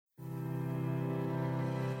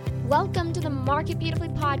Welcome to the Market Beautifully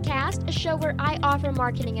podcast, a show where I offer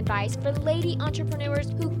marketing advice for lady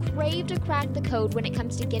entrepreneurs who crave to crack the code when it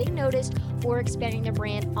comes to getting noticed or expanding their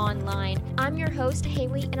brand online. I'm your host,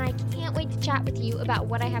 Haley, and I can't wait to chat with you about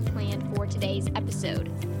what I have planned for today's episode.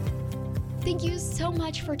 Thank you so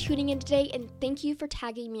much for tuning in today, and thank you for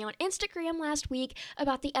tagging me on Instagram last week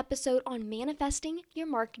about the episode on manifesting your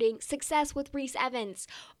marketing success with Reese Evans.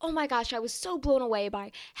 Oh my gosh, I was so blown away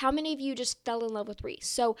by how many of you just fell in love with Reese.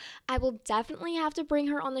 So I will definitely have to bring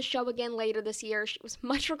her on the show again later this year. She was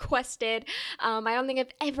much requested. I don't think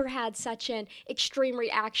I've ever had such an extreme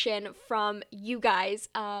reaction from you guys,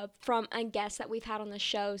 from a guest that we've had on the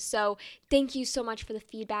show. So thank you so much for the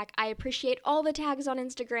feedback. I appreciate all the tags on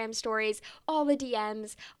Instagram stories, all the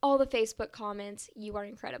DMs, all the Facebook comments. You are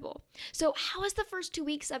incredible. So how has the first 2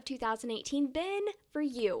 weeks of 2018 been for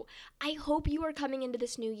you? I hope you are coming into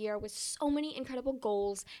this new year with so many incredible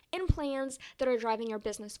goals and plans that are driving your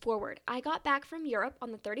business forward. I got back from Europe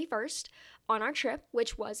on the 31st on our trip,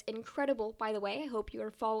 which was incredible, by the way. I hope you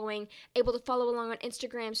are able to follow along on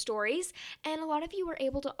Instagram stories. And a lot of you were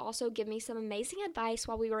able to also give me some amazing advice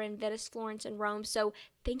while we were in Venice, Florence, and Rome. So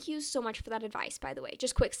thank you so much for that advice, by the way.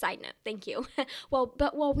 Just quick side note, thank you.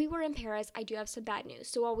 But while we were in Paris, I do have some bad news.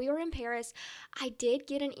 So while we were in Paris, I did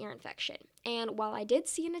get an ear infection. And while I did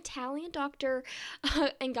see an Italian doctor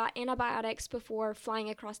and got antibiotics before flying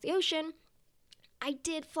across the ocean, I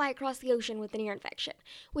did fly across the ocean with an ear infection,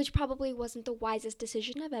 which probably wasn't the wisest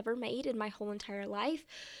decision I've ever made in my whole entire life.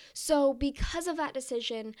 So because of that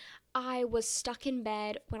decision, I was stuck in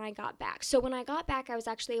bed when I got back. So when I got back, I was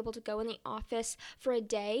actually able to go in the office for a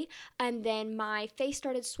day, and then my face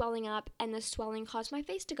started swelling up, and the swelling caused my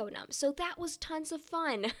face to go numb. So that was tons of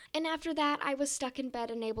fun. And after that, I was stuck in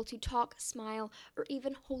bed, unable to talk, smile, or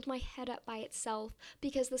even hold my head up by itself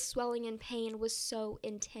because the swelling and pain was so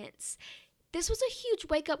intense. This was a huge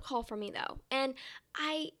wake-up call for me, though, and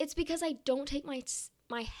it's because I don't take my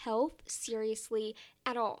health seriously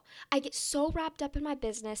at all. I get so wrapped up in my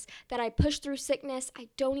business that I push through sickness. I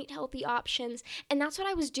don't eat healthy options, and that's what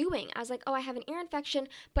I was doing. I was like, oh, I have an ear infection,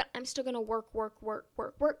 but I'm still gonna work,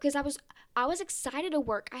 because I was excited to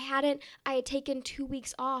work. I had taken 2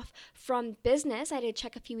 weeks off from business. I did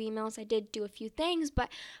check a few emails. I did do a few things, but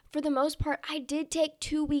for the most part, I did take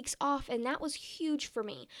 2 weeks off, and that was huge for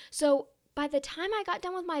me. So by the time I got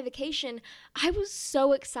done with my vacation, I was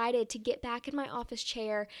so excited to get back in my office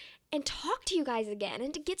chair and talk to you guys again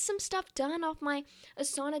and to get some stuff done off my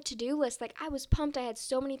Asana to-do list. Like, I was pumped. I had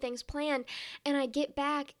so many things planned, and I get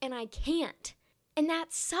back and I can't. And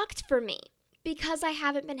that sucked for me. Because I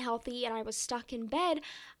haven't been healthy and I was stuck in bed,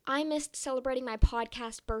 I missed celebrating my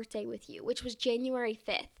podcast birthday with you, which was January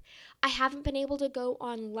 5th. I haven't been able to go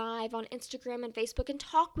on live on Instagram and Facebook and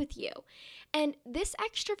talk with you. And this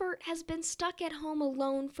extrovert has been stuck at home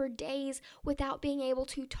alone for days without being able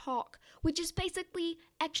to talk, which is basically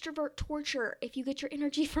extrovert torture if you get your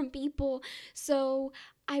energy from people. So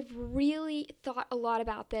I've really thought a lot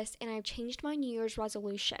about this, and I've changed my New Year's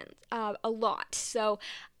resolution a lot. So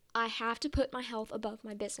I have to put my health above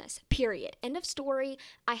my business, period. End of story.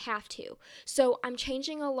 I have to. So I'm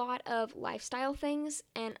changing a lot of lifestyle things,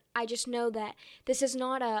 and I just know that this is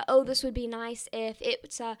not this would be nice if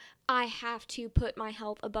it's I have to put my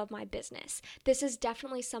health above my business. This is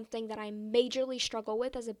definitely something that I majorly struggle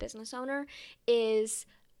with as a business owner, is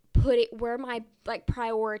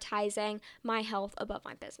prioritizing my health above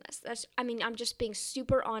my business. I'm just being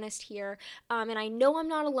super honest here. And I know I'm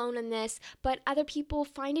not alone in this, but other people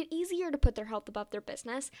find it easier to put their health above their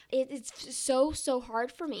business. It's so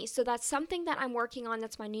hard for me. So that's something that I'm working on.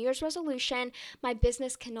 That's my New Year's resolution. My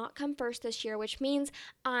business cannot come first this year, which means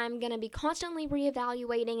I'm going to be constantly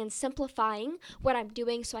reevaluating and simplifying what I'm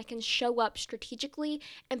doing so I can show up strategically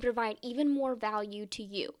and provide even more value to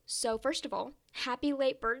you. So first of all, happy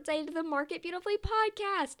late birthday to the Market Beautifully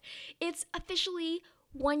podcast. It's officially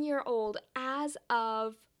 1 year old as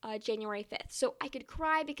of January 5th. So I could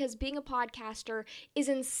cry because being a podcaster is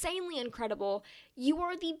insanely incredible. You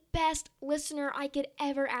are the best listener I could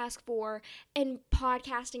ever ask for, and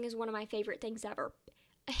podcasting is one of my favorite things ever,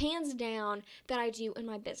 hands down, that I do in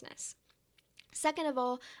my business. Second of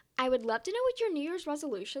all, I would love to know what your New Year's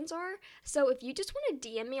resolutions are. So if you just want to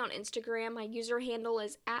DM me on Instagram, my user handle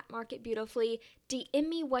is @MarketBeautifully. DM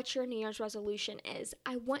me what your New Year's resolution is.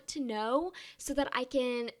 I want to know so that I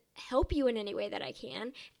can help you in any way that I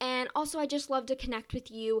can. And also, I just love to connect with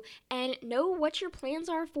you and know what your plans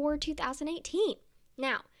are for 2018.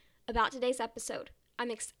 Now, about today's episode,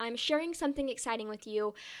 I'm sharing something exciting with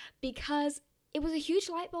you because it was a huge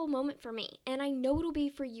light bulb moment for me, and I know it'll be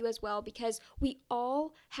for you as well, because we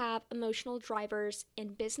all have emotional drivers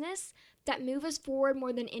in business that move us forward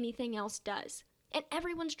more than anything else does. And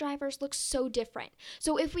everyone's drivers look so different.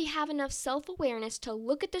 So if we have enough self-awareness to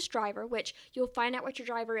look at this driver, which you'll find out what your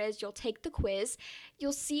driver is, you'll take the quiz,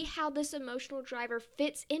 you'll see how this emotional driver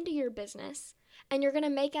fits into your business, and you're going to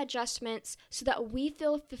make adjustments so that we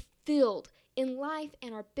feel fulfilled in life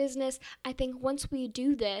and our business. I think once we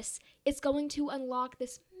do this, it's going to unlock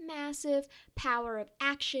this massive power of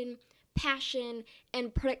action, passion,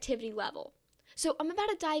 and productivity level. So I'm about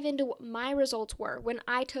to dive into what my results were when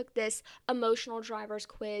I took this emotional drivers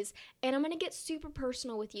quiz, and I'm going to get super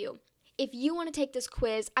personal with you. If you want to take this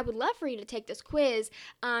quiz, I would love for you to take this quiz.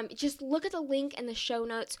 Just look at the link in the show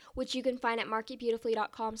notes, which you can find at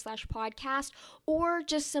marketbeautifully.com/podcast, or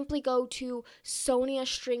just simply go to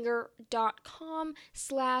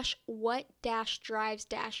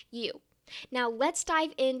soniastringer.com/what-drives-you. Now let's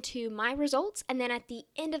dive into my results, and then at the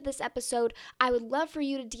end of this episode, I would love for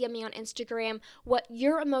you to DM me on Instagram what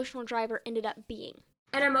your emotional driver ended up being.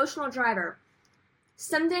 An emotional driver,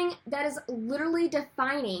 something that is literally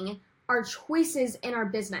defining our choices in our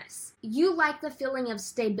business. You like the feeling of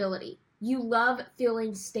stability. You love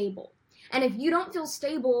feeling stable. And if you don't feel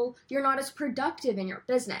stable, you're not as productive in your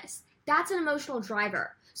business. That's an emotional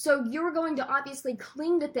driver. So you're going to obviously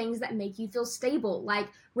cling to things that make you feel stable, like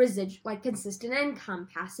consistent income,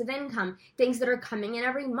 passive income, things that are coming in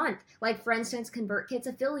every month. Like, for instance, ConvertKit's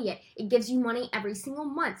affiliate. It gives you money every single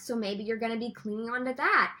month, so maybe you're going to be clinging onto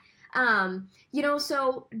that.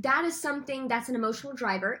 So that is something that's an emotional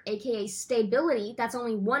driver, aka stability. That's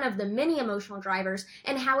only one of the many emotional drivers,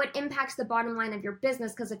 and how it impacts the bottom line of your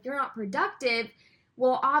business. Because if you're not productive,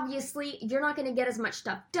 well, obviously, you're not going to get as much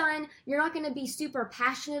stuff done. You're not going to be super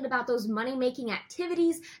passionate about those money-making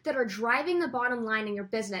activities that are driving the bottom line in your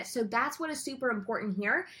business. So that's what is super important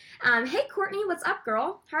here. Hey, Courtney, what's up,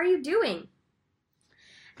 girl? How are you doing?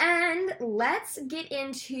 And let's get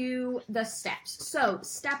into the steps. So,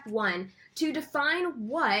 step 1, to define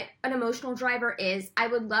what an emotional driver is, I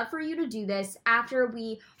would love for you to do this after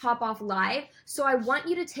we hop off live. So I want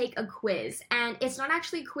you to take a quiz, and it's not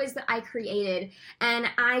actually a quiz that I created, and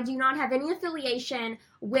I do not have any affiliation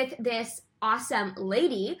with this awesome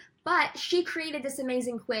lady, but she created this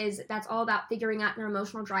amazing quiz that's all about figuring out your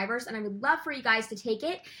emotional drivers, and I would love for you guys to take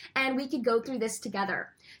it, and we could go through this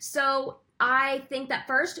together. So I think that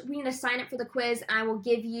first we need to sign up for the quiz, and I will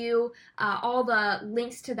give you all the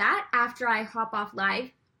links to that after I hop off live.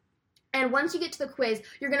 And once you get to the quiz,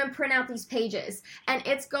 you're going to print out these pages, and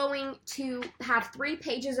it's going to have 3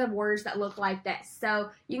 pages of words that look like this. So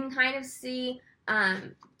you can kind of see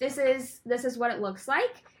this is what it looks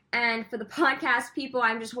like. And for the podcast people,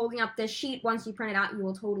 I'm just holding up this sheet. Once you print it out, you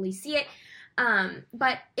will totally see it.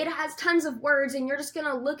 But it has tons of words, and you're just going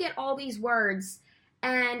to look at all these words.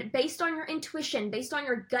 And based on your intuition, based on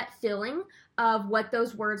your gut feeling of what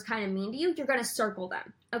those words kind of mean to you, you're going to circle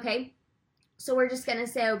them, okay? So we're just going to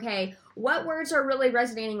say, okay, what words are really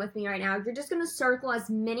resonating with me right now? You're just going to circle as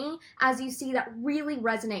many as you see that really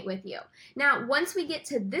resonate with you. Now, once we get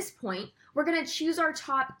to this point, we're going to choose our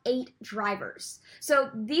top 8 drivers. So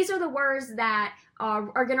these are the words that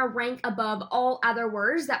are going to rank above all other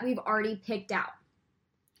words that we've already picked out.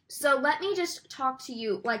 So let me just talk to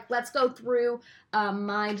you, let's go through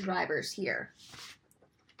my drivers here.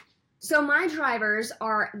 So my drivers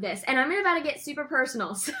are this, and I'm about to get super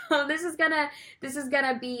personal. So this is gonna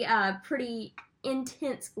be a pretty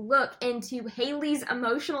intense look into Haley's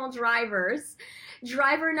emotional drivers.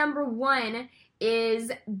 Driver number 1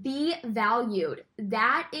 is be valued.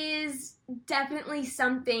 That is definitely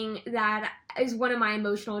something that is one of my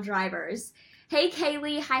emotional drivers. Hey,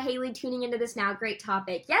 Kaylee. Hi, Haley, tuning into this now. Great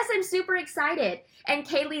topic. Yes, I'm super excited. And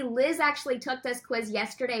Kaylee, Liz actually took this quiz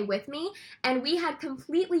yesterday with me, and we had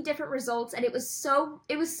completely different results, and it was so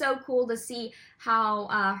cool to see how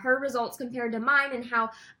her results compared to mine, and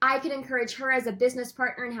how I could encourage her as a business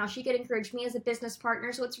partner, and how she could encourage me as a business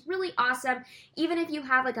partner. So it's really awesome. Even if you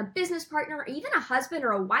have a business partner, or even a husband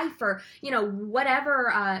or a wife, or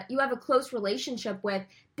whatever you have a close relationship with,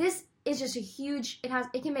 this is just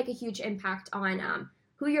it can make a huge impact on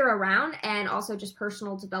who you're around, and also just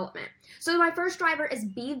personal development. So my first driver is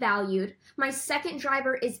be valued. My second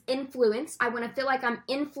driver is influence. I want to feel like I'm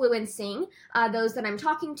influencing those that I'm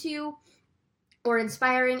talking to or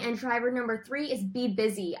inspiring. And driver number 3 is be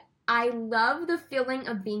busy. I love the feeling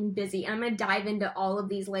of being busy. I'm going to dive into all of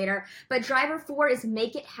these later. But driver 4 is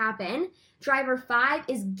make it happen. Driver 5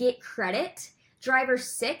 is get credit. Driver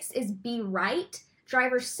 6 is be right.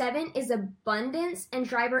 driver 7 is abundance, and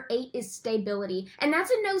driver 8 is stability. And that's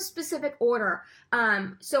in no specific order.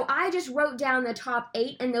 So I just wrote down the top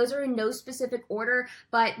 8, and those are in no specific order,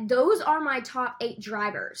 but those are my top 8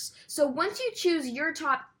 drivers. So once you choose your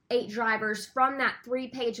top 8 drivers from that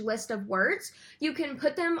 3-page list of words, you can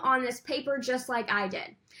put them on this paper just like I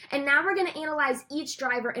did. And now we're going to analyze each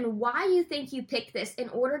driver and why you think you picked this in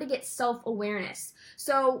order to get self-awareness.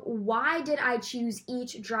 So why did I choose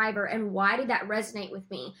each driver, and why did that resonate with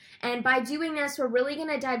me? And by doing this, we're really going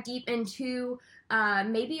to dive deep into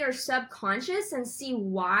maybe our subconscious and see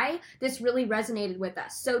why this really resonated with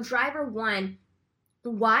us. So driver 1,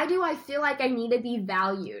 why do I feel like I need to be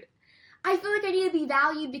valued? I feel like I need to be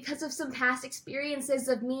valued because of some past experiences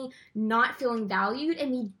of me not feeling valued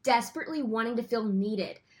and me desperately wanting to feel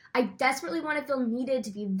needed. I desperately want to feel needed,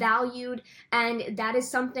 to be valued, and that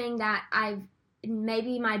is something that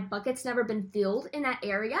maybe my bucket's never been filled in that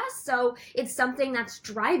area, so it's something that's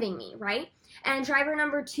driving me, right? And driver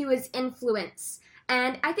number 2 is influence.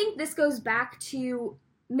 And I think this goes back to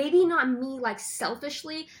maybe not me like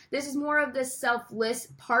selfishly. This is more of the selfless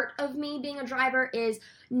part of me being a driver, is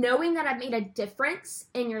knowing that I've made a difference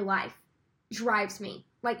in your life drives me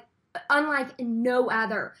like unlike no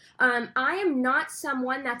other. I am not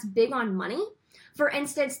someone that's big on money. For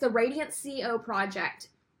instance, the Radiant CEO Project.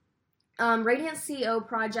 Radiant CEO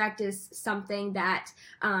Project is something that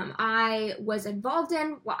I was involved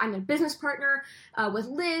in. Well, I'm a business partner with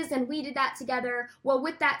Liz, and we did that together. Well,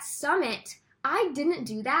 with that summit, I didn't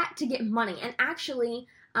do that to get money. And actually,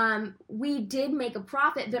 we did make a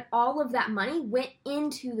profit, but all of that money went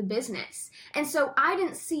into the business. And so I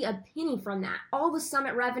didn't see a penny from that. All the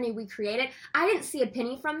summit revenue we created, I didn't see a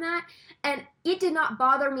penny from that. And it did not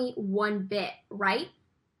bother me one bit, right?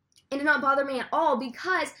 It did not bother me at all,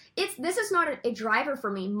 because this is not a driver for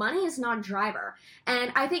me. Money is not a driver.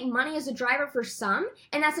 And I think money is a driver for some,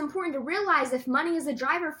 and that's important to realize. If money is a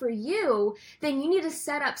driver for you, then you need to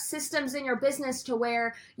set up systems in your business to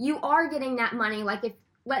where you are getting that money. Like if,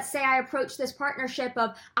 let's say I approach this partnership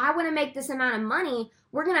of, I want to make this amount of money,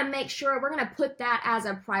 we're going to make sure, we're going to put that as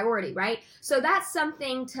a priority, right? So that's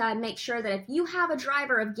something to make sure that if you have a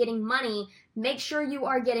driver of getting money, make sure you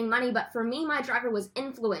are getting money. But for me, my driver was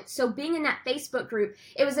influence. So being in that Facebook group,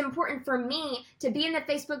 it was important for me to be in the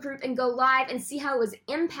Facebook group and go live and see how it was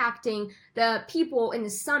impacting the people in the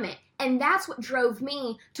summit. And that's what drove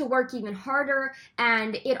me to work even harder,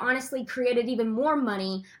 and it honestly created even more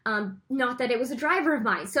money, not that it was a driver of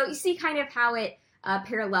mine. So you see kind of how it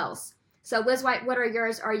parallels. So Liz White, what are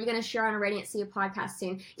yours? Are you going to share on a Radiant CEO podcast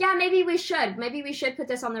soon? Yeah, maybe we should. Maybe we should put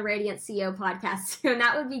this on the Radiant CEO podcast soon.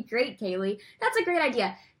 That would be great, Kaylee. That's a great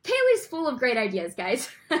idea. Kaylee's full of great ideas, guys.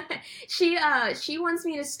 She wants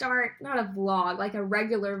me to start, not a vlog, like a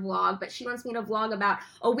regular vlog, but she wants me to vlog about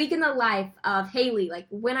a week in the life of Haley, like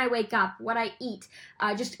when I wake up, what I eat,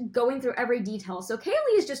 just going through every detail. So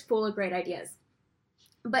Kaylee is just full of great ideas.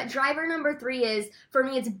 But driver number 3 is, for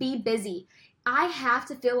me, it's be busy. I have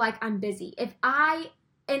to feel like I'm busy.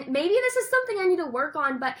 And maybe this is something I need to work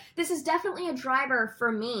on, but this is definitely a driver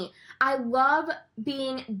for me. I love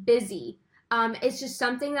being busy. It's just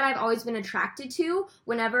something that I've always been attracted to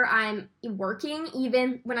whenever I'm working,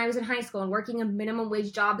 even when I was in high school and working a minimum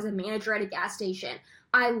wage job as a manager at a gas station.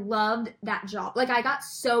 I loved that job. Like, I got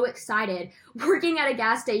so excited working at a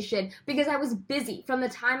gas station because I was busy. From the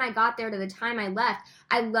time I got there to the time I left,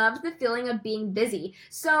 I loved the feeling of being busy.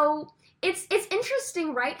 So it's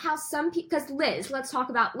interesting, right? How some people, because Liz, let's talk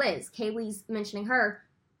about Liz. Kaylee's mentioning her.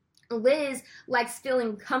 Liz likes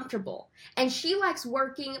feeling comfortable, and she likes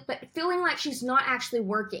working, but feeling like she's not actually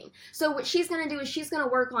working. So what she's going to do is she's going to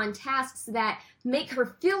work on tasks that make her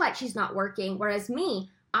feel like she's not working, whereas me,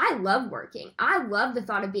 I love working. I love the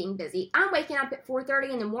thought of being busy. I'm waking up at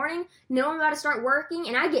 4:30 in the morning, know I'm about to start working,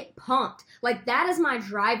 and I get pumped. Like, that is my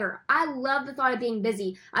driver. I love the thought of being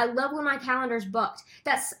busy. I love when my calendar's booked.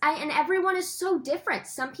 And everyone is so different.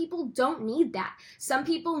 Some people don't need that. Some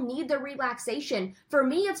people need the relaxation. For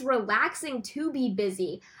me, it's relaxing to be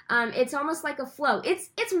busy. It's almost like a flow. It's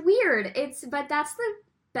weird. But that's the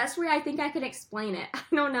best way I think I can explain it.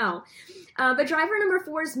 I don't know. But driver number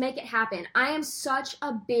 4 is make it happen. I am such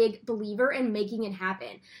a big believer in making it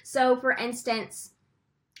happen. So for instance,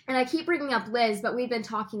 and I keep bringing up Liz, but we've been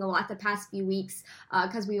talking a lot the past few weeks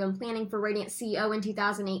because we've been planning for Radiant CEO in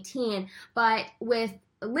 2018. But with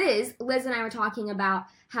Liz and I were talking about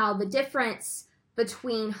how the difference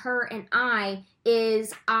between her and I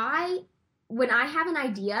is when I have an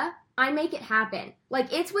idea, I make it happen.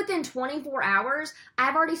 Like, it's within 24 hours,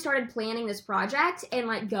 I've already started planning this project and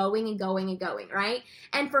like going and going and going, right?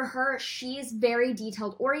 And for her, she's very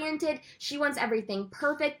detailed oriented. She wants everything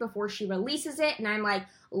perfect before she releases it. And I'm like,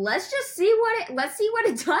 let's see what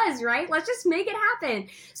it does, right? Let's just make it happen.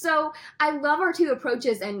 So I love our two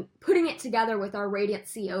approaches, and putting it together with our Radiant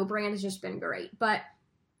CO brand has just been great. But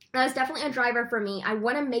that's definitely a driver for me. I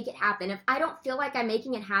want to make it happen. If I don't feel like I'm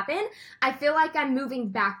making it happen, I feel like I'm moving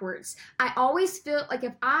backwards. I always feel like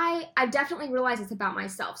I definitely realize it's about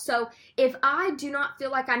myself. So if I do not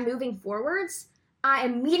feel like I'm moving forwards, I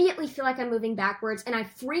immediately feel like I'm moving backwards, and I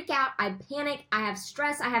freak out, I panic, I have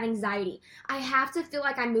stress, I have anxiety. I have to feel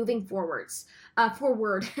like I'm moving forward.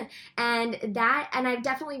 And I've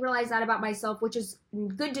definitely realized that about myself, which is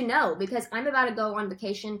good to know, because I'm about to go on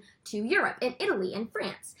vacation to Europe and Italy and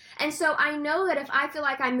France. And so I know that if I feel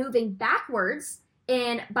like I'm moving backwards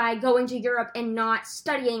by going to Europe and not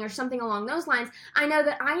studying or something along those lines, I know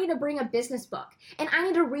that I need to bring a business book and I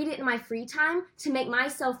need to read it in my free time to make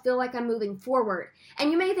myself feel like I'm moving forward. And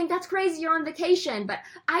you may think that's crazy, you're on vacation, but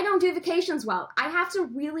I don't do vacations well. I have to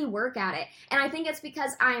really work at it. And I think it's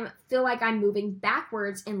because I feel like I'm moving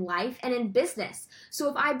backwards in life and in business. So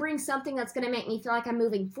if I bring something that's going to make me feel like I'm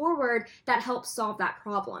moving forward, that helps solve that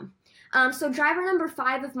problem. So driver number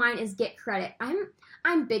 5 of mine is get credit.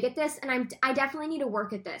 I'm big at this, and I definitely need to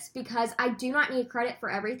work at this, because I do not need credit for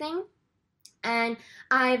everything. And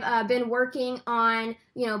I've been working on,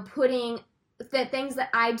 putting the things that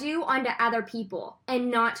I do onto other people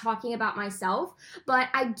and not talking about myself. But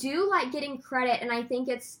I do like getting credit, and I think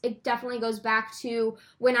it definitely goes back to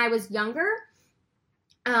when I was younger.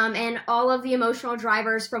 And all of the emotional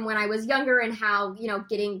drivers from when I was younger, and how,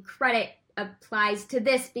 getting credit applies to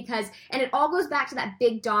this, and it all goes back to that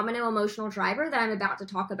big domino emotional driver that I'm about to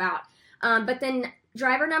talk about. But then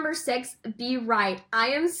driver number 6, be right. I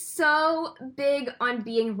am so big on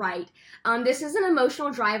being right. This is an emotional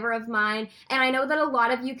driver of mine, and I know that a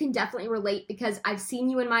lot of you can definitely relate, because I've seen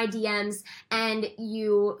you in my DMs and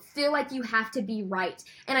you feel like you have to be right.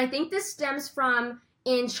 And I think this stems from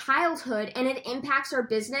in childhood, and it impacts our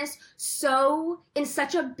business in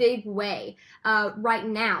such a big way right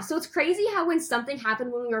now. So it's crazy how when something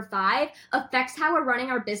happened when we were 5 affects how we're running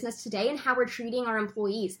our business today and how we're treating our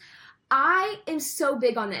employees. I am so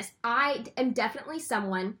big on this. I am definitely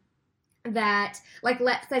someone that, like,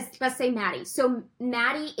 let's say Maddie. So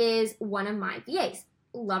Maddie is one of my VAs.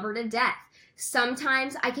 Love her to death.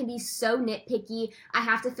 Sometimes I can be so nitpicky. I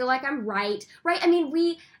have to feel like I'm right? I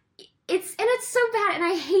mean, it's so bad, and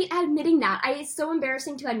I hate admitting that. It's so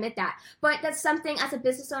embarrassing to admit that. But that's something as a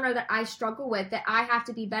business owner that I struggle with, that I have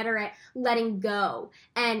to be better at letting go.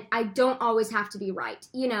 And I don't always have to be right,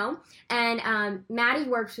 And Maddie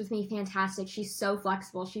works with me fantastic. She's so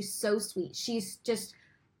flexible. She's so sweet. She's just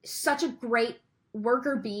such a great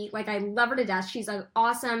worker bee. Like, I love her to death. She's an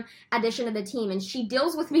awesome addition to the team, and she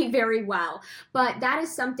deals with me very well. But that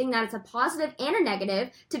is something that is a positive and a negative.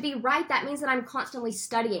 To be right, that means that I'm constantly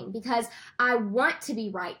studying, because I want to be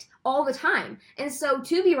right all the time. And so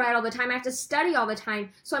to be right all the time, I have to study all the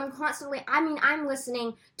time. So I'm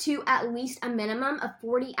listening to at least a minimum of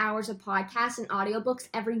 40 hours of podcasts and audiobooks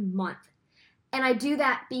every month. And I do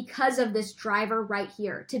that because of this driver right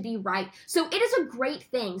here, to be right. So it is a great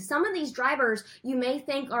thing. Some of these drivers you may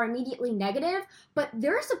think are immediately negative, but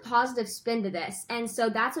there's a positive spin to this. And so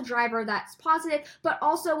that's a driver that's positive, but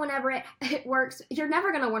also whenever it works, you're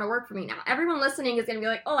never going to want to work for me now. Everyone listening is going to be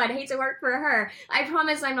like, oh, I'd hate to work for her. I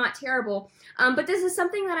promise I'm not terrible. But this is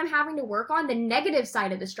something that I'm having to work on, the negative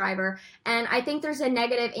side of this driver. And I think there's a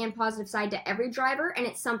negative and positive side to every driver, and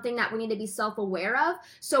it's something that we need to be self-aware of.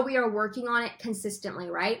 So we are working on it consistently,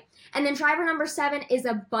 right? And then driver number 7 is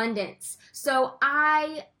abundance. So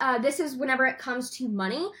this is whenever it comes to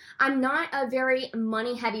money. I'm not a very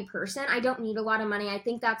money heavy person. I don't need a lot of money. I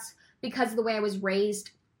think that's because of the way I was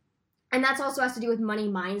raised. And that's also has to do with money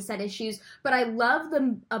mindset issues. But I love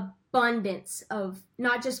the abundance of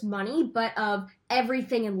not just money, but of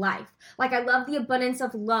everything in life. Like, I love the abundance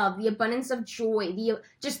of love, the abundance of joy,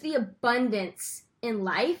 just the abundance in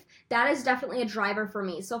life. That is definitely a driver for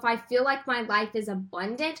me. So if I feel like my life is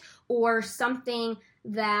abundant, or something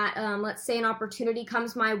that, let's say an opportunity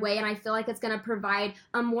comes my way and I feel like it's going to provide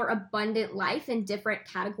a more abundant life in different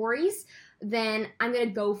categories, then I'm going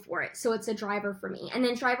to go for it. So it's a driver for me. And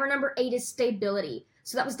then driver number 8 is stability.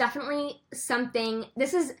 So that was definitely something,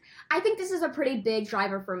 I think this is a pretty big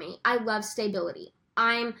driver for me. I love stability.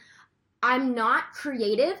 I'm not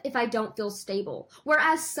creative if I don't feel stable.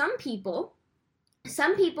 Whereas some people,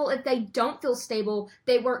 if they don't feel stable,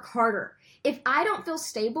 they work harder. If I don't feel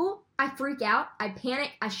stable, I freak out, I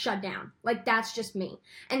panic, I shut down. Like, that's just me.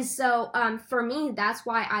 And so for me, that's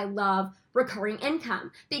why I love recurring income,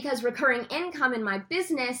 because recurring income in my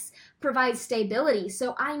business provides stability.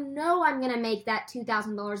 So I know I'm going to make that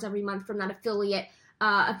 $2,000 every month from that affiliate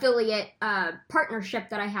partnership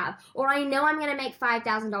that I have, or I know I'm going to make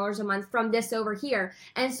 $5,000 a month from this over here.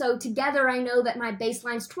 And so together I know that my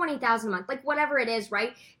baseline's $20,000 a month, like whatever it is,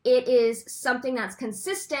 right? It is something that's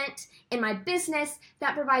consistent in my business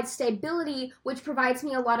that provides stability, which provides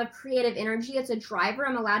me a lot of creative energy. It's a driver.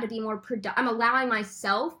 I'm allowed to be more I'm allowing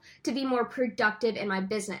myself to be more productive in my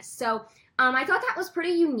business. So I thought that was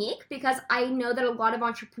pretty unique, because I know that a lot of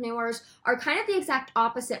entrepreneurs are kind of the exact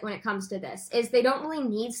opposite when it comes to this, is they don't really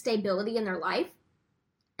need stability in their life.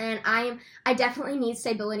 And I definitely need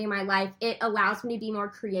stability in my life. It allows me to be more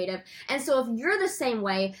creative. And so if you're the same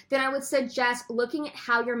way, then I would suggest looking at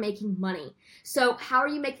how you're making money. So how are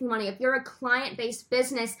you making money? If you're a client-based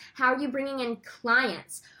business, how are you bringing in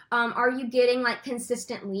clients? Are you getting like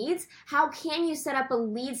consistent leads? How can you set up a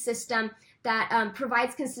lead system that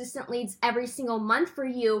provides consistent leads every single month for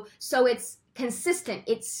you, so it's consistent,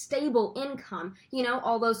 it's stable income,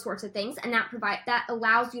 all those sorts of things, and that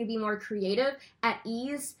allows you to be more creative, at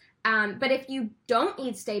ease. But if you don't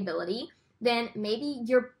need stability, then maybe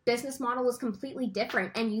your business model is completely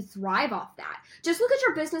different and you thrive off that. Just look at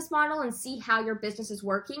your business model and see how your business is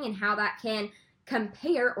working and how that can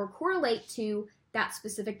compare or correlate to that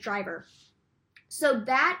specific driver. So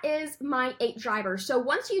that is my 8 drivers. So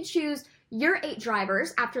once you choose your 8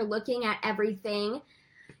 drivers after looking at everything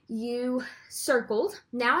you circled,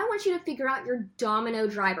 now I want you to figure out your domino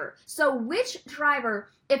driver. So which driver,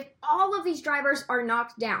 if all of these drivers are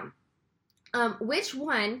knocked down, which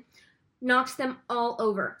one knocks them all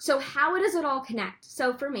over? So how does it all connect?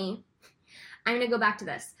 So for me, I'm going to go back to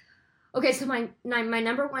this. Okay, so my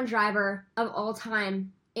number one driver of all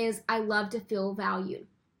time is I love to feel valued.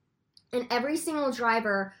 And every single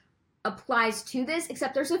driver applies to this,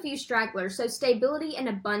 except there's a few stragglers. So stability and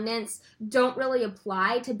abundance don't really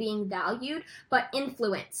apply to being valued, but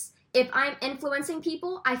influence. If I'm influencing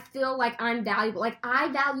people, I feel like I'm valuable. Like,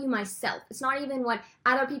 I value myself. It's not even what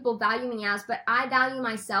other people value me as, but I value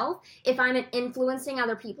myself if I'm influencing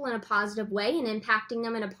other people in a positive way and impacting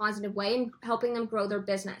them in a positive way and helping them grow their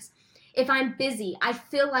business. If I'm busy, I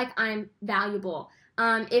feel like I'm valuable.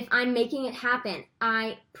 If I'm making it happen,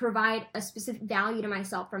 I provide a specific value to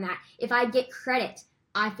myself from that. If I get credit,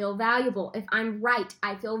 I feel valuable. If I'm right,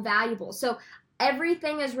 I feel valuable. So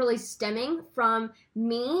everything is really stemming from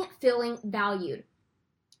me feeling valued.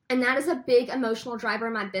 And that is a big emotional driver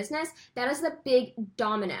in my business. That is the big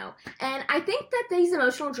domino. And I think that these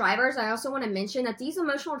emotional drivers, I also want to mention that these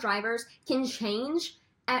emotional drivers can change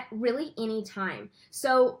at really any time.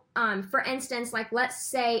 So for instance, like let's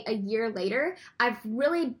say a year later, I've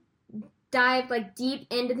really dived like deep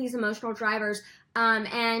into these emotional drivers,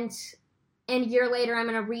 and a year later I'm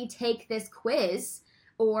going to retake this quiz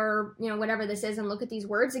or whatever this is and look at these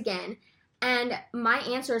words again, and my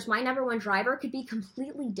answers, my number one driver could be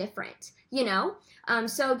completely different,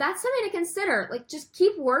 so that's something to consider. Like, just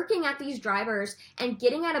keep working at these drivers and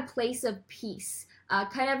getting at a place of peace,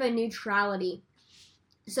 kind of a neutrality.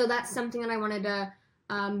 So that's something that I wanted to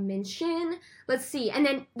mention. Let's see. And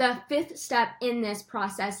then the 5th step in this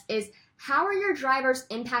process is, how are your drivers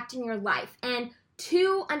impacting your life? And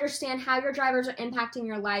to understand how your drivers are impacting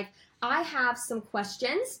your life, I have some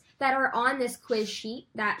questions that are on this quiz sheet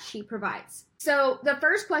that she provides. So the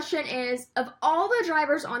first question is, of all the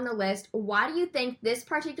drivers on the list, why do you think this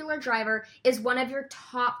particular driver is one of your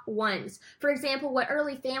top ones? For example, what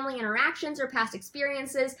early family interactions or past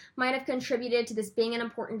experiences might have contributed to this being an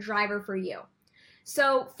important driver for you?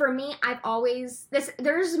 So for me,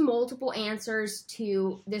 there's multiple answers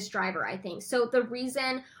to this driver, I think. So the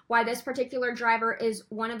reason why this particular driver is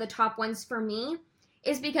one of the top ones for me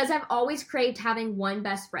is because I've always craved having one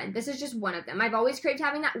best friend. This is just one of them. I've always craved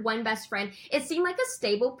having that one best friend. It seemed like a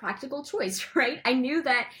stable, practical choice, right? I knew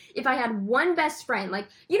that if I had one best friend, like,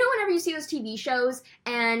 whenever you see those TV shows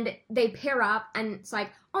and they pair up and it's like,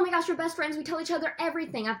 oh my gosh, we're best friends, we tell each other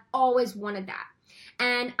everything. I've always wanted that.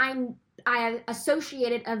 And I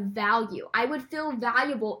associated a value. I would feel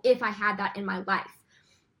valuable if I had that in my life.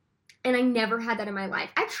 And I never had that in my life.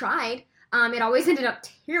 I tried. It always ended up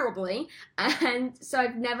terribly, and so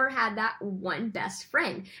I've never had that one best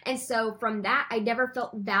friend. And so from that, I never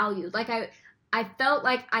felt valued. Like I felt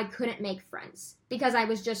like I couldn't make friends because I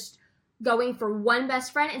was just going for one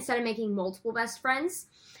best friend instead of making multiple best friends.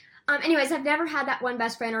 Anyways, I've never had that one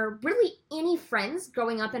best friend or really any friends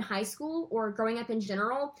growing up in high school or growing up in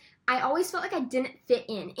general. I always felt like I didn't fit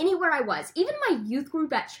in anywhere I was. Even my youth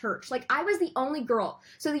group at church, like I was the only girl.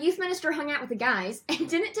 So the youth minister hung out with the guys and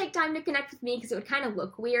didn't take time to connect with me because it would kind of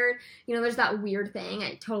look weird. You know, there's that weird thing.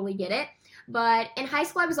 I totally get it. But in high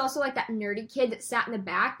school, I was also like that nerdy kid that sat in the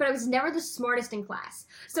back, but I was never the smartest in class.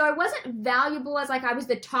 So I wasn't valuable as like I was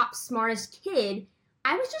the top smartest kid.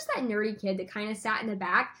 I was just that nerdy kid that kind of sat in the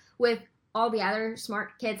back with all the other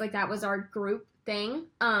smart kids. Like that was our group thing.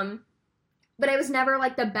 But I was never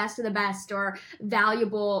like the best of the best or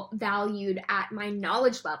valued at my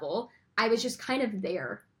knowledge level. I was just kind of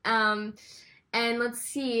there. And let's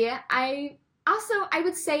see, I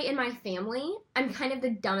would say in my family, I'm kind of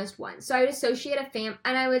the dumbest one. So I would associate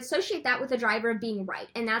I would associate that with the driver of being right.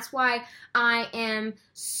 And that's why I am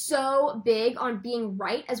so big on being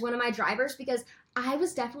right as one of my drivers, because I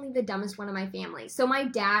was definitely the dumbest one in my family. So my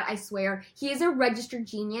dad, I swear, he is a registered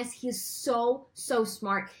genius. He is so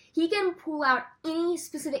smart. He can pull out any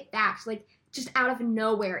specific facts, like just out of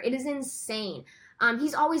nowhere. It is insane.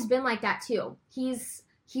 He's always been like that too. He's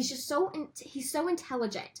just he's so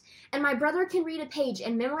intelligent. And my brother can read a page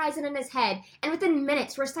and memorize it in his head, and within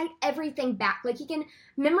minutes recite everything back. Like he can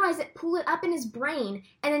memorize it, pull it up in his brain,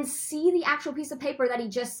 and then see the actual piece of paper that he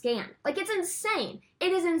just scanned. Like it's insane.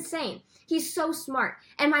 It is insane. He's so smart.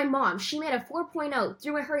 And my mom, she made a 4.0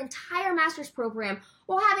 through her entire master's program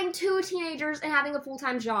while having 2 teenagers and having a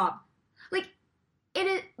full-time job. Like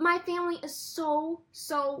my family is so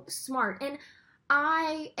smart. And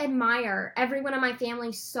I admire everyone in my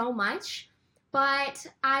family so much, but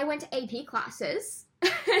I went to AP classes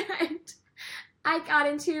and I got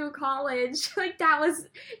into college. Like that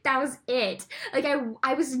was it. Like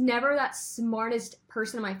I was never that smartest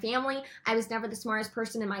person in my family. I was never the smartest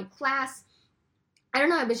person in my class. I don't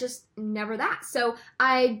know, I was just never that. So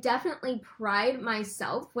I definitely pride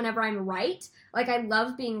myself whenever I'm right. Like I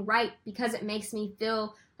love being right because it makes me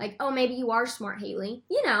feel like, oh, maybe you are smart, Haley.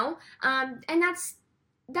 You know, and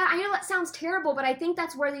I know that sounds terrible, but I think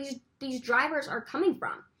that's where these drivers are coming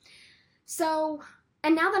from. So,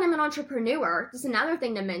 and now that I'm an entrepreneur, this is another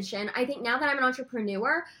thing to mention. I think now that I'm an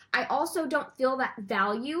entrepreneur, I also don't feel that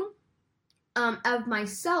value of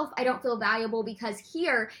myself. I don't feel valuable because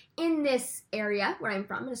here in this area where I'm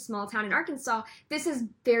from, in a small town in Arkansas, this is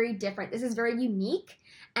very different. This is very unique.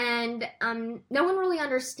 And no one really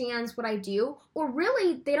understands what I do, or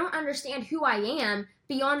really they don't understand who I am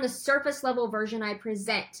beyond the surface level version I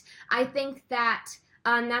present. I think that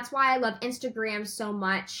that's why I love Instagram so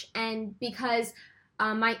much, and because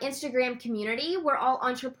my Instagram community, we're all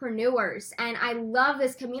entrepreneurs, and I love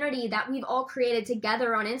this community that we've all created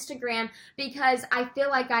together on Instagram because I feel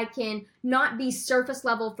like I can not be surface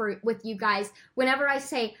level with you guys whenever I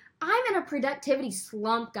say, I'm in a productivity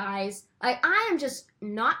slump, guys. Like, I am just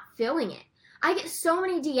not feeling it. I get so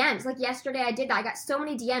many DMs. Like yesterday I did that. I got so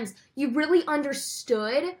many DMs. You really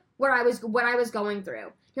understood what I was going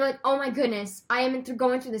through. You're like, oh my goodness, I am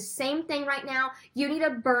going through the same thing right now. You need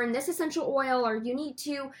to burn this essential oil, or you need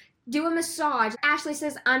to do a massage. Ashley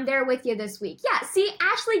says, I'm there with you this week. Yeah, see,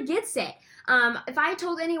 Ashley gets it. If I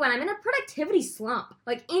told anyone I'm in a productivity slump,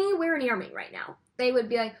 like anywhere near me right now, they would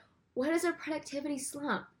be like, what is a productivity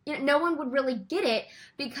slump? You know, no one would really get it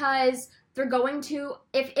because they're going to,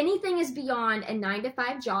 if anything is beyond a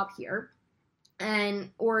 9-to-5 job here,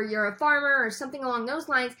 or you're a farmer or something along those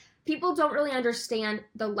lines, people don't really understand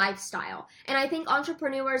the lifestyle. And I think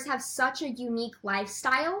entrepreneurs have such a unique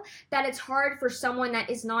lifestyle that it's hard for someone that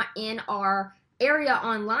is not in our area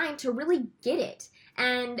online to really get it.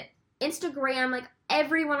 And Instagram, like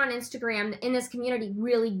everyone on Instagram in this community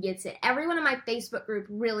really gets it. Everyone in my Facebook group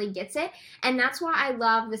really gets it. And that's why I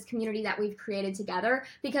love this community that we've created together,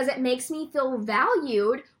 because it makes me feel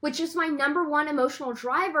valued, which is my number one emotional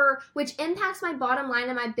driver, which impacts my bottom line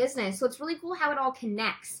in my business. So it's really cool how it all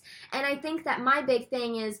connects. And I think that my big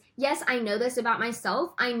thing is, yes, I know this about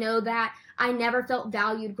myself. I know that I never felt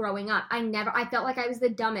valued growing up. I felt like I was the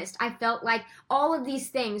dumbest. I felt like all of these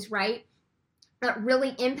things, right? That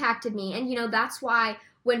really impacted me. And, you know, that's why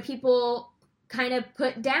when people kind of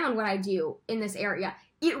put down what I do in this area,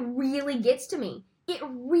 it really gets to me. It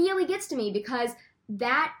really gets to me because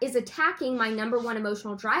that is attacking my number one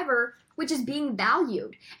emotional driver, which is being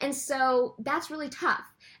valued. And so that's really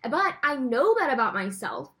tough. But I know that about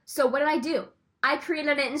myself. So what did I do? I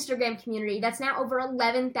created an Instagram community that's now over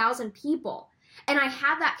 11,000 people. And I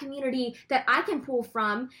have that community that I can pull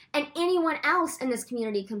from, and anyone else in this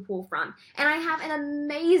community can pull from. And I have an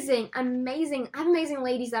amazing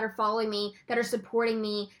ladies that are following me, that are supporting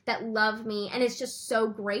me, that love me, and it's just so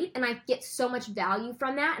great. And I get so much value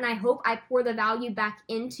from that, and I hope I pour the value back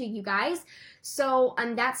into you guys. So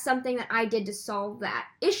that's something that I did to solve that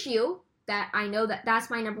issue, that I know that's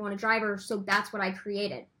my number one driver, so that's what I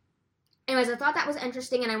created. Anyways, I thought that was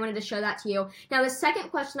interesting, and I wanted to show that to you. Now, the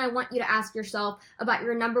second question I want you to ask yourself about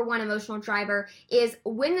your number one emotional driver is,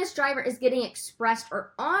 when this driver is getting expressed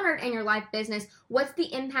or honored in your life business, what's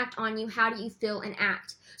the impact on you? How do you feel and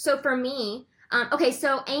act? So for me,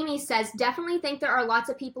 so Amy says, definitely think there are lots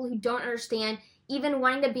of people who don't understand even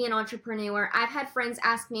wanting to be an entrepreneur. I've had friends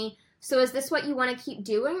ask me, so is this what you want to keep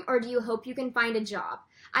doing, or do you hope you can find a job?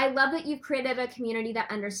 I love that you've created a community that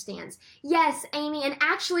understands. Yes, Amy, and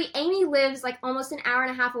actually Amy lives like almost an hour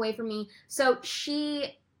and a half away from me, so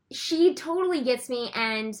she totally gets me,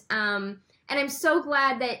 and I'm so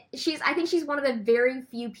glad that I think she's one of the very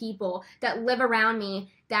few people that live around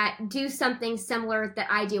me that do something similar that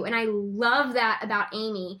I do. And I love that about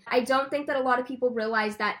Amy. I don't think that a lot of people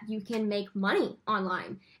realize that you can make money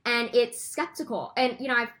online, and it's skeptical. And,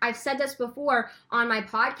 I've said this before on my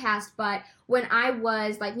podcast, but when I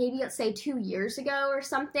was like, maybe let's say 2 years ago or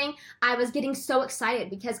something, I was getting so excited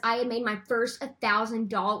because I had made my first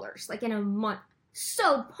 $1,000 like in a month.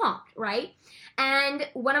 So pumped, right? And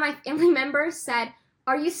one of my family members said,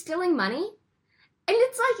 "Are you stealing money?" And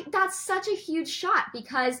it's like, that's such a huge shot,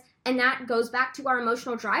 and that goes back to our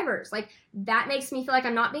emotional drivers. Like, that makes me feel like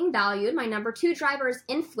I'm not being valued. My number two driver is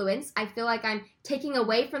influence. I feel like I'm taking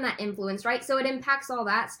away from that influence, right? So it impacts all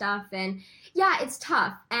that stuff. And yeah, it's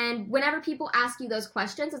tough. And whenever people ask you those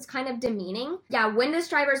questions, it's kind of demeaning. Yeah, when this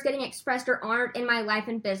driver is getting expressed or honored in my life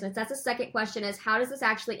and business, that's the second question, is how does this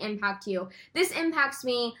actually impact you? This impacts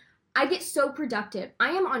me. I get so productive.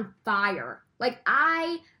 I am on fire. Like,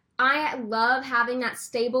 I love having that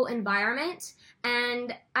stable environment,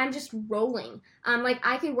 and I'm just rolling.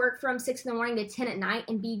 I could work from 6 in the morning to 10 at night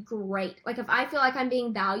and be great. Like, if I feel like I'm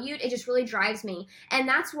being valued, it just really drives me. And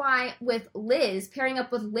that's why with Liz, pairing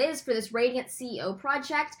up with Liz for this Radiant CEO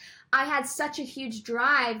project, I had such a huge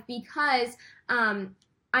drive because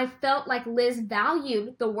I felt like Liz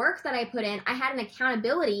valued the work that I put in. I had an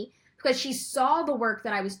accountability because she saw the work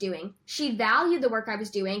that I was doing. She valued the work I was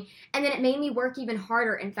doing, and then it made me work even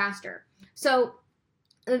harder and faster. So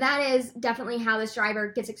that is definitely how this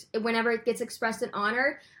driver whenever it gets expressed and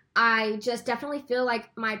honored, I just definitely feel like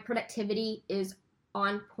my productivity is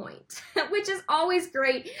on point, which is always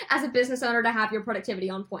great as a business owner to have your productivity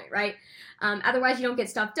on point, right? Otherwise you don't get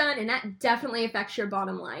stuff done, and that definitely affects your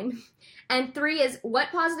bottom line. And 3 is, what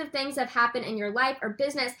positive things have happened in your life or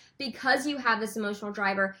business because you have this emotional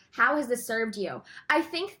driver? How has this served you? I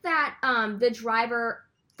think that the driver,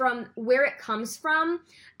 from where it comes from,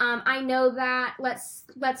 I know that, let's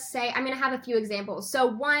say, I'm going to have a few examples. So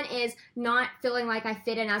one is not feeling like I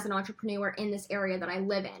fit in as an entrepreneur in this area that I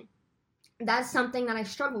live in. That's something that I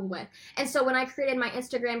struggled with. And so when I created my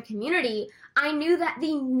Instagram community, I knew that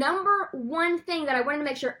the number one thing that I wanted to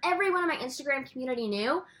make sure everyone in my Instagram community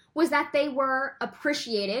knew was that they were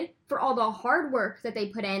appreciated for all the hard work that they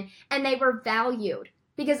put in, and they were valued.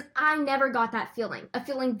 Because I never got that feeling, of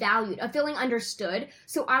feeling valued, of feeling understood.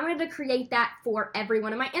 So I wanted to create that for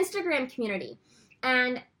everyone in my Instagram community.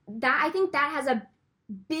 And that, I think that has a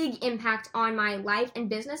big impact on my life and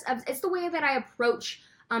business. It's the way that I approach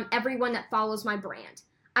everyone that follows my brand.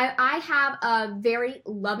 I have a very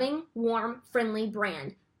loving, warm, friendly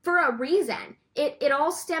brand for a reason. It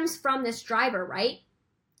all stems from this driver, right?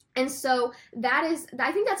 And so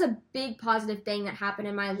I think that's a big positive thing that happened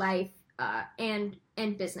in my life and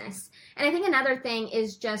business. And I think another thing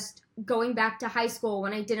is just going back to high school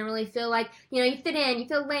when I didn't really feel like, you fit in, you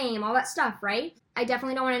feel lame, all that stuff, right? I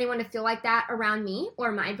definitely don't want anyone to feel like that around me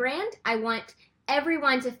or my brand. I want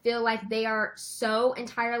everyone to feel like they are so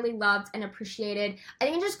entirely loved and appreciated. I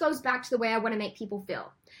think it just goes back to the way I want to make people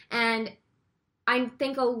feel. And I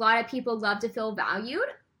think a lot of people love to feel valued.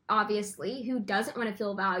 Obviously, who doesn't want to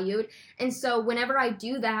feel valued? And so whenever I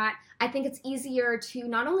do that, I think it's easier to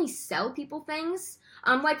not only sell people things,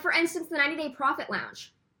 like for instance, the 90-Day Profit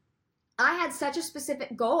Lounge. I had such a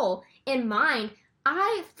specific goal in mind.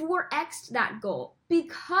 I 4x'd that goal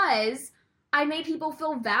because I made people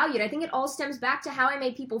feel valued. I think it all stems back to how I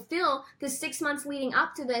made people feel the 6 months leading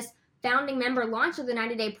up to this founding member launch of the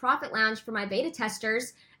 90-Day Profit Lounge for my beta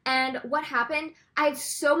testers. And what happened? I had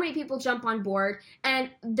so many people jump on board, and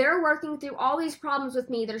they're working through all these problems with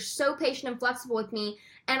me. They're so patient and flexible with me.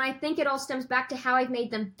 And I think it all stems back to how I've made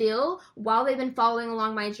them feel while they've been following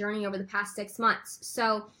along my journey over the past 6 months.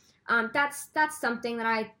 So That's something that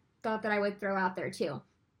I thought that I would throw out there too.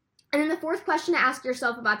 And then the fourth question to ask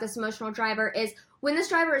yourself about this emotional driver is, when this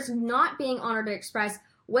driver is not being honored or expressed,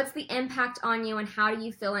 what's the impact on you and how do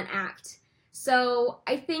you feel and act? So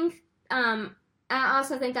I think, I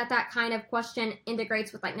also think that kind of question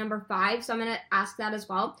integrates with like number 5. So I'm going to ask that as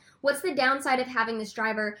well. What's the downside of having this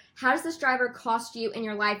driver? How does this driver cost you in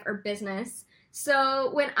your life or business?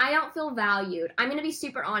 So when I don't feel valued, I'm going to be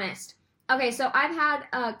super honest. Okay, so I've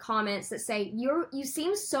had comments that say, you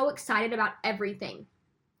seem so excited about everything.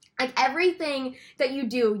 Like everything that you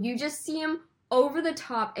do, you just seem over the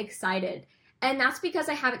top excited. And that's because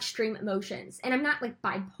I have extreme emotions. And I'm not like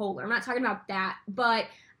bipolar. I'm not talking about that. But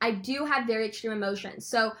I do have very extreme emotions.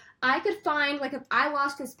 So I could find, like if I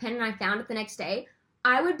lost this pen and I found it the next day,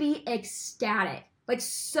 I would be ecstatic. Like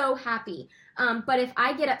so happy. But if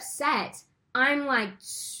I get upset, I'm like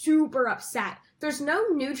super upset. There's no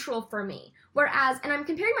neutral for me. Whereas, and I'm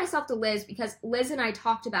comparing myself to Liz because Liz and I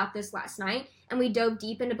talked about this last night and we dove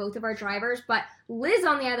deep into both of our drivers. But Liz,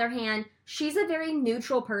 on the other hand, she's a very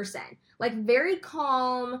neutral person. Like very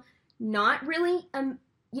calm, not really,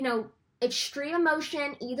 extreme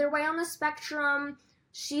emotion either way on the spectrum.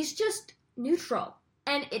 She's just neutral.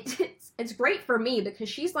 And it's great for me because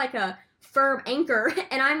she's like a firm anchor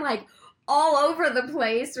and I'm like all over the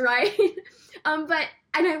place, right?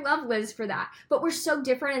 And I love Liz for that. But we're so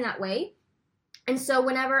different in that way. And so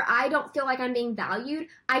whenever I don't feel like I'm being valued,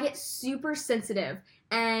 I get super sensitive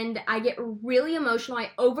and I get really emotional. I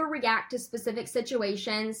overreact to specific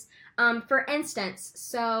situations. For instance,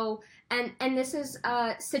 so, and this is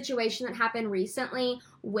a situation that happened recently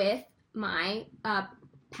with my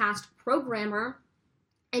past programmer,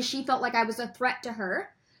 and she felt like I was a threat to her.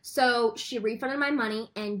 So she refunded my money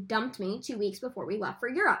and dumped me 2 weeks before we left for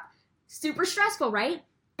Europe. Super stressful, right?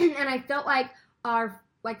 And I felt like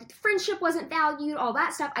the friendship wasn't valued, all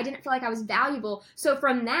that stuff. I didn't feel like I was valuable. So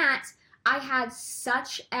from that, I had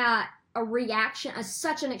such a reaction,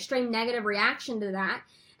 such an extreme negative reaction to that.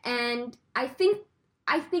 And I think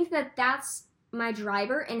that that's my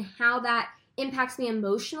driver, and how that impacts me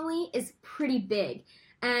emotionally is pretty big.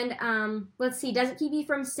 And let's see, does it keep you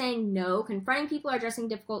from saying no, confronting people, or addressing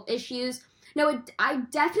difficult issues? No, I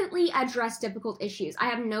definitely address difficult issues. I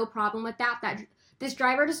have no problem with that. This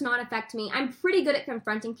driver does not affect me. I'm pretty good at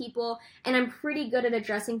confronting people, and I'm pretty good at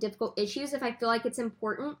addressing difficult issues if I feel like it's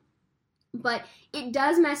important. But it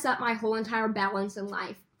does mess up my whole entire balance in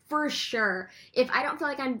life, for sure. If I don't feel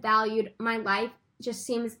like I'm valued, my life just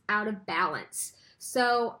seems out of balance.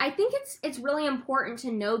 So I think it's really important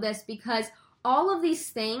to know this, because all of these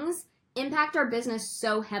things impact our business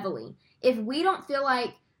so heavily. If we don't feel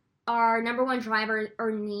like our number one driver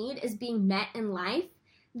or need is being met in life,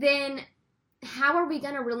 then how are we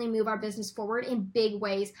going to really move our business forward in big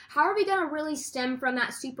ways? How are we going to really stem from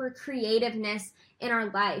that super creativeness in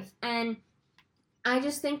our life? And I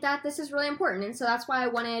just think that this is really important. And so that's why I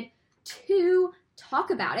wanted to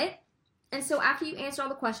talk about it. And so after you answer all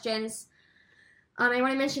the questions, I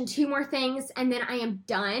want to mention 2 more things and then I am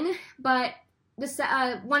done. But this,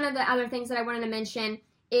 one of the other things that I wanted to mention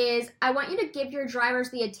is I want you to give your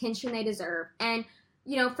drivers the attention they deserve. And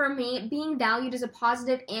for me, being valued is a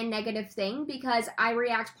positive and negative thing, because I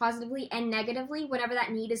react positively and negatively whenever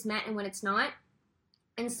that need is met and when it's not.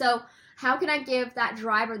 And so how can I give that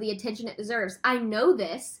driver the attention it deserves? I know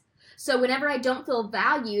this. So whenever I don't feel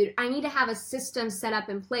valued, I need to have a system set up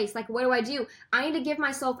in place. Like, what do? I need to give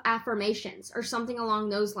myself affirmations or something along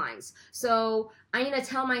those lines. So I need to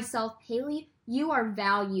tell myself, Haley, you are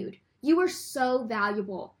valued. You are so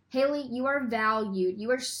valuable. Haley, you are valued. You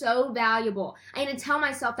are so valuable. I need to tell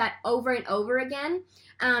myself that over and over again.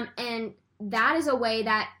 And that is a way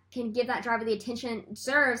that can give that driver the attention it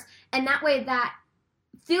deserves. And that way, that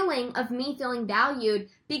feeling of me feeling valued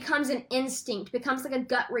becomes an instinct, becomes like a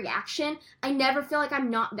gut reaction. I never feel like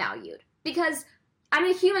I'm not valued, because I'm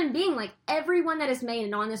a human being. Like, everyone that is made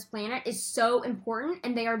and on this planet is so important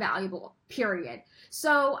and they are valuable, period.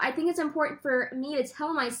 So I think it's important for me to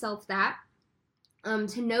tell myself that,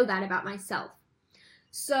 to know that about myself.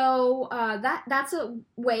 So that's a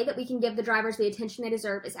way that we can give the drivers the attention they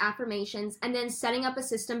deserve, is affirmations, and then setting up a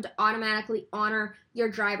system to automatically honor your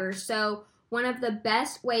drivers. So one of the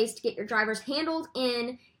best ways to get your drivers handled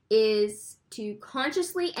in is to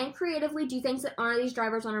consciously and creatively do things that honor these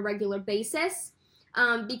drivers on a regular basis,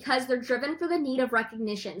 because they're driven for the need of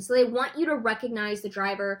recognition. So they want you to recognize the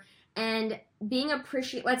driver and being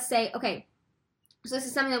appreciated. Let's say, okay, so this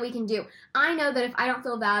is something that we can do. I know that if I don't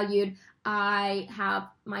feel valued, my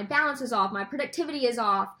balance is off, my productivity is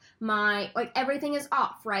off, everything is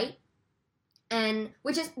off, right? And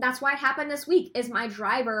that's why it happened this week, is my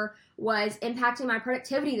driver was impacting my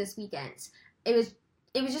productivity this weekend. It was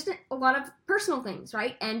just a lot of personal things,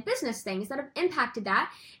 right? And business things that have impacted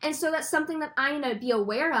that. And so that's something that I need to be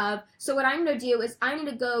aware of. So what I'm going to do is I need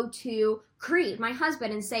to go to Creed, my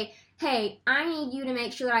husband, and say, hey, I need you to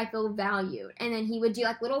make sure that I feel valued. And then he would do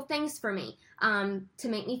like little things for me to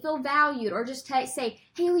make me feel valued, or just say,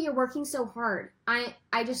 Haley, you're working so hard. I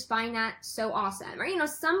just find that so awesome. Or,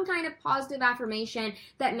 some kind of positive affirmation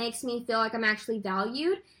that makes me feel like I'm actually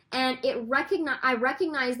valued. And I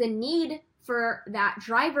recognize the need for that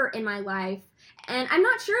driver in my life. And I'm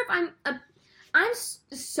not sure if I'm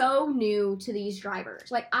so new to these drivers.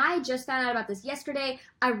 Like, I just found out about this yesterday.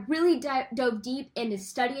 I really dove deep into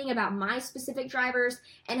studying about my specific drivers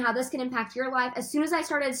and how this can impact your life. As soon as I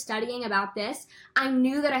started studying about this, I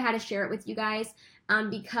knew that I had to share it with you guys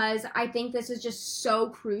because I think this is just so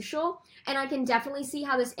crucial. And I can definitely see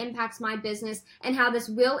how this impacts my business and how this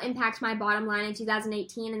will impact my bottom line in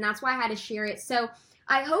 2018. And that's why I had to share it. So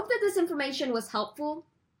I hope that this information was helpful,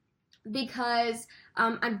 because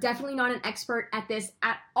I'm definitely not an expert at this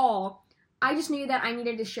at all. I just knew that I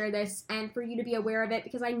needed to share this and for you to be aware of it,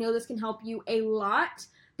 because I know this can help you a lot,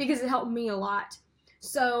 because it helped me a lot.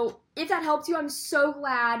 So if that helps you, I'm so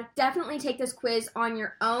glad. Definitely take this quiz on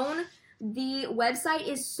your own. The website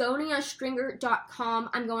is soniastringer.com.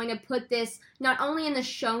 I'm going to put this not only in the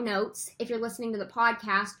show notes if you're listening to the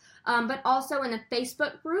podcast, but also in the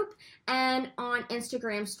Facebook group and on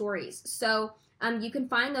Instagram stories. So you can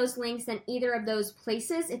find those links in either of those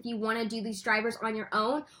places if you want to do these drivers on your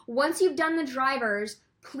own. Once you've done the drivers,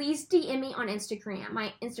 please DM me on Instagram.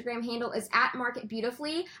 My Instagram handle is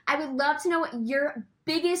 @marketbeautifully. I would love to know what your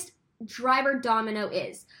biggest driver domino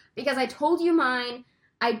is, because I told you mine.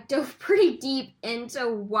 I dove pretty deep into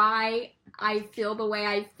why I feel the way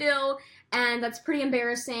I feel, and that's pretty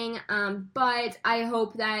embarrassing, but I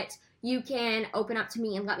hope that you can open up to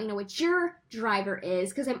me and let me know what your driver is,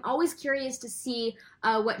 because I'm always curious to see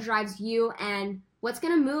what drives you and what's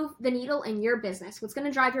going to move the needle in your business, what's going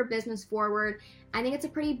to drive your business forward. I think it's a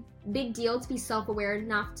pretty big deal to be self-aware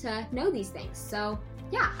enough to know these things. So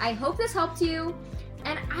yeah, I hope this helped you,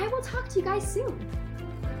 and I will talk to you guys soon.